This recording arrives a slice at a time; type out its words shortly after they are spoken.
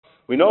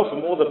We know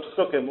from all the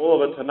psukim,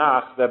 all of the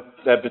Tanakh,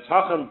 that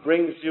Bitachon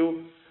brings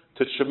you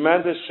to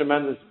tremendous,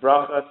 tremendous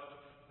brachas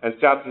and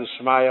siyata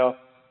d'shmaya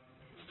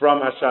from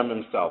Hashem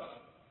himself.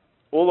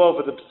 All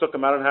over the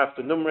psukim, I don't have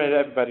to enumerate it,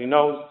 everybody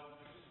knows.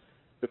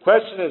 The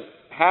question is,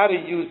 how to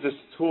use this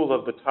tool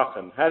of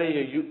Bitachon? How do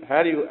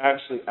you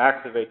actually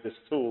activate this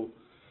tool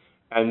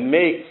and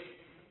make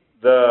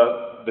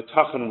the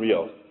Bitachon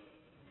real?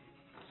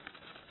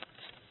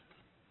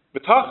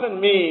 Bitachon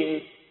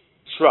means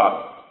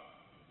trust.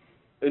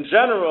 In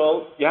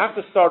general, you have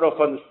to start off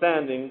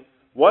understanding,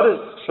 what does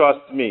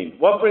trust mean?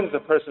 What brings a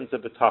person to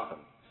Bitachon?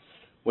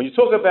 When you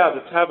talk about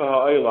the Tava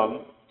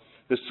Ha'olam,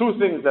 there's two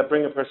things that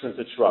bring a person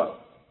to trust.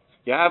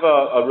 You have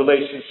a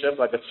relationship,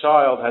 like a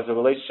child has a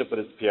relationship with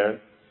his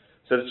parents.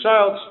 So the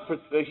child,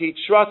 he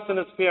trusts in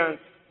his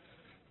parents.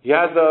 He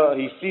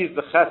sees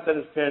the chesed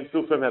his parents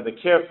do for him, have the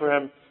care for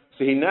him.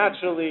 So he's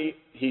Bitachon.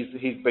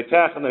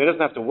 He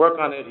doesn't have to work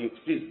on it. He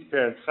sees his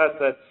parents'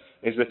 chesed,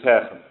 he's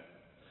Bitachon.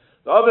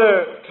 The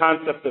other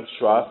concept of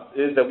trust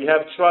is that we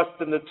have trust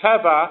in the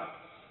teva,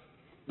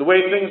 the way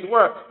things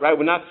work, right?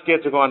 We're not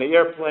scared to go on an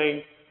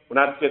airplane.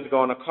 We're not scared to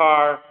go in a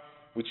car.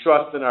 We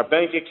trust in our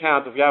bank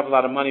account. If we have a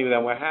lot of money,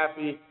 then we're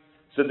happy.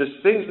 So there's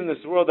things in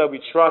this world that we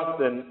trust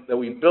in, that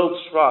we build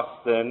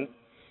trust in,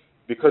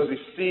 because we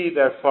see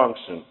their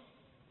function.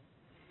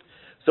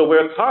 So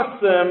we're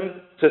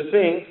accustomed to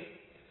think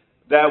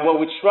that what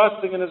we're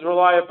trusting in is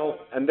reliable,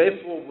 and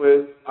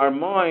therefore our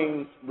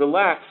minds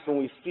relax when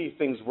we see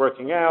things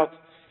working out,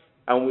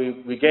 and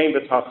we gain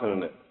Bitachon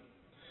in it.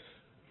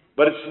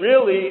 But it's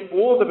really,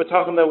 all the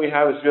Bitachon that we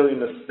have is really a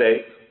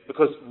mistake,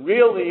 because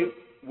really,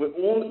 with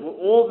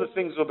all the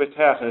things of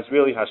Bitachon is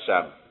really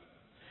Hashem.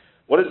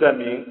 What does that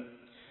mean?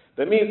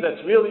 That means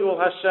that's really all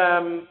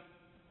Hashem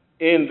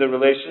in the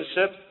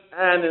relationships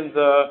and in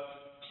the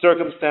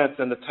circumstance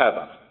and the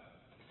teva.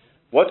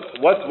 What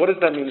does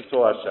that mean, it's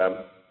all Hashem?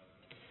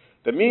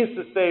 That means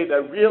to say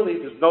that really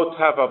there's no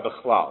teva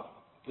b'chlal.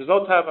 There's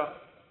no teva.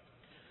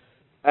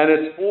 And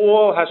it's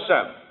all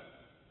Hashem.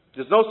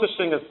 There's no such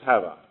thing as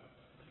teva.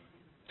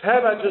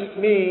 Teva just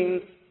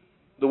means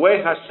the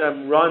way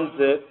Hashem runs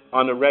it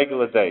on a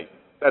regular day.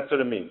 That's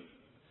what it means.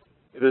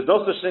 There's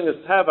no such thing as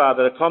teva,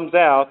 that it comes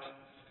out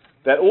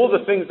that all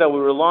the things that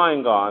we're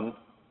relying on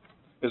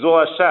is all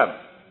Hashem.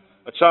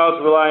 A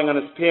child's relying on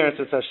his parents,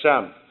 it's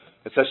Hashem.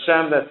 It's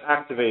Hashem that's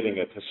activating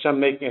it. Hashem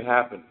making it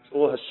happen. It's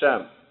all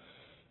Hashem.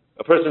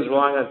 A person's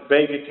relying on his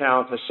bank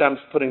account, Hashem's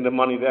putting the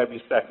money there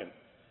every second.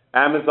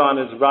 Amazon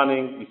is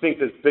running, you think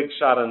this big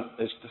shot on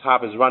his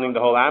top is running the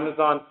whole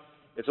Amazon,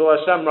 it's all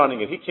Hashem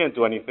running it. He can't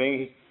do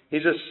anything. He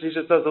just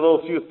does a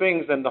little few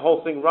things and the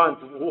whole thing runs.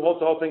 Who holds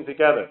the whole thing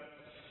together?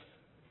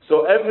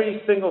 So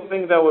every single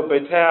thing that we're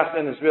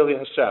Bitachon is really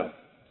Hashem.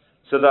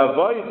 So the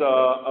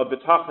avodah of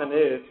Bitachon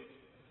is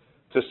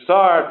to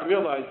start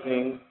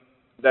realizing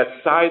that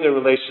side of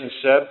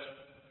relationships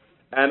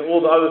and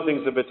all the other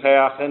things of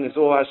Bitachon is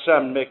all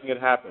Hashem making it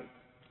happen.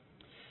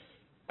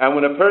 And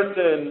when a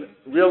person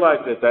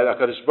realizes that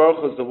HaKadosh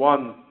Baruch Hu is the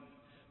one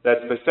that's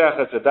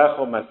Pesach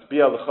Tzedachol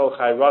Masbia L'chol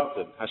Chai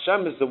Ratzon,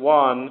 Hashem is the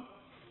one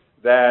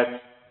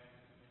that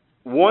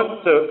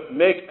wants to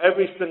make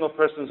every single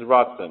person's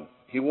Ratzon.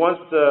 He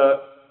wants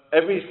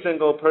every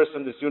single person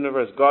in this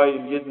universe,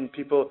 Goyim, Yidden,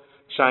 people,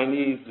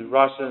 Chinese,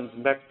 Russians,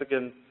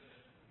 Mexicans,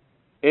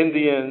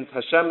 Indians,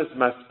 Hashem is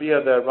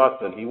Masbia their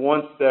Ratzon. He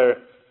wants their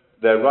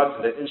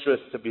Ratzon, their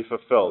interests to be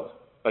fulfilled.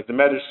 Like the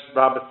Medrash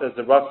Rabbah says,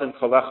 the Ratzon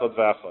Kol Echad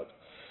V'Echad.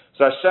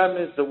 So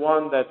Hashem is the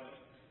one that's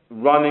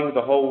running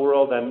the whole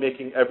world and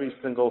making every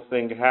single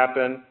thing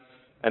happen,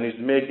 and He's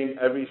making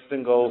every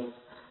single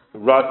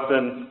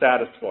Ratzon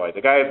satisfied.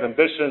 The guy has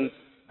ambitions,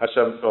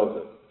 Hashem fills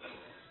it.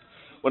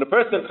 When a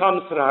person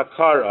comes to the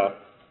Hakara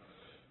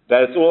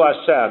that it's all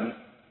Hashem,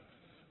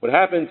 what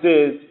happens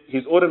is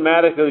he's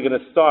automatically going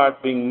to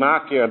start being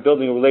makir and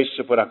building a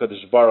relationship with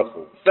HaKadosh Baruch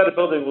Hu. Instead of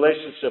building a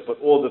relationship with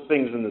all the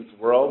things in this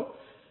world,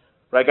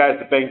 right, guy has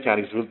the bank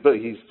account,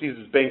 he sees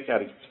his bank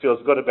account, he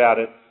feels good about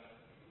it.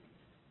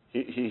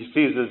 He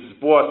sees his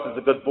boss is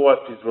a good boss,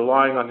 he's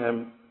relying on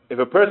him. If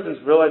a person's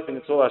realizing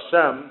it's all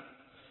Hashem,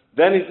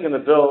 then he's going to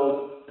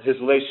build his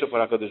relationship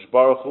with HaKadosh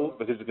Baruch Hu,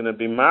 because he's going to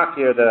be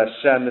makir that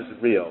Hashem is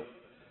real.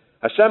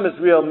 Hashem is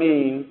real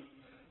means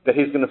that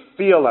he's going to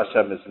feel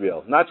Hashem is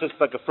real, not just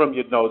like a frum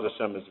yid knows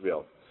Hashem is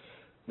real.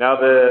 Now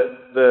the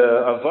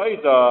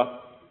avodah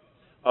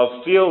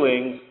of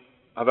feeling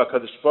of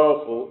HaKadosh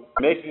Baruch Hu,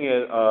 making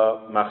it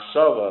a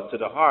machshava to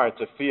the heart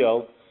to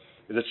feel,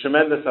 is a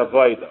tremendous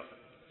avodah.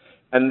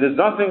 And there's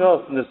nothing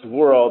else in this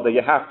world that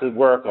you have to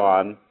work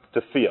on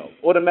to feel.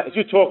 If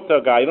you talk to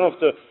a guy, you don't have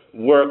to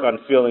work on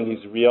feeling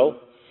he's real.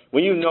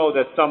 When you know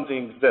that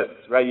something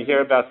exists, right? You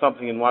hear about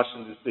something in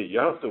Washington, D.C., you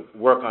don't have to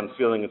work on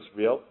feeling it's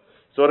real.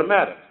 It's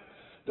automatic.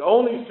 The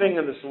only thing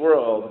in this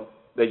world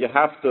that you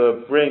have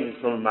to bring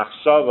from a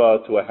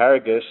machshava to a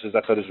hargish is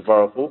HaKadosh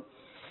Baruch Hu.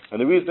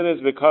 And the reason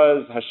is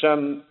because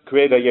Hashem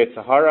created a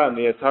Yetzer Hara, and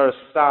the Yetzer Hara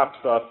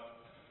stops us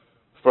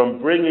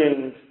from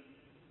bringing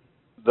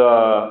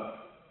the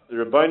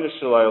Rebbeinu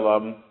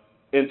Shalom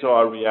into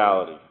our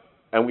reality.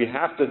 And we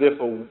have to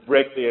therefore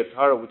break the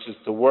Yitzhara, which is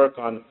to work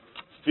on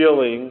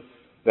feeling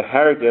the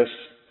hergish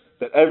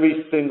that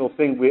every single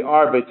thing we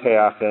are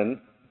beteach in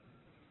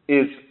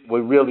is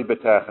we're really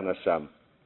beteach in Hashem.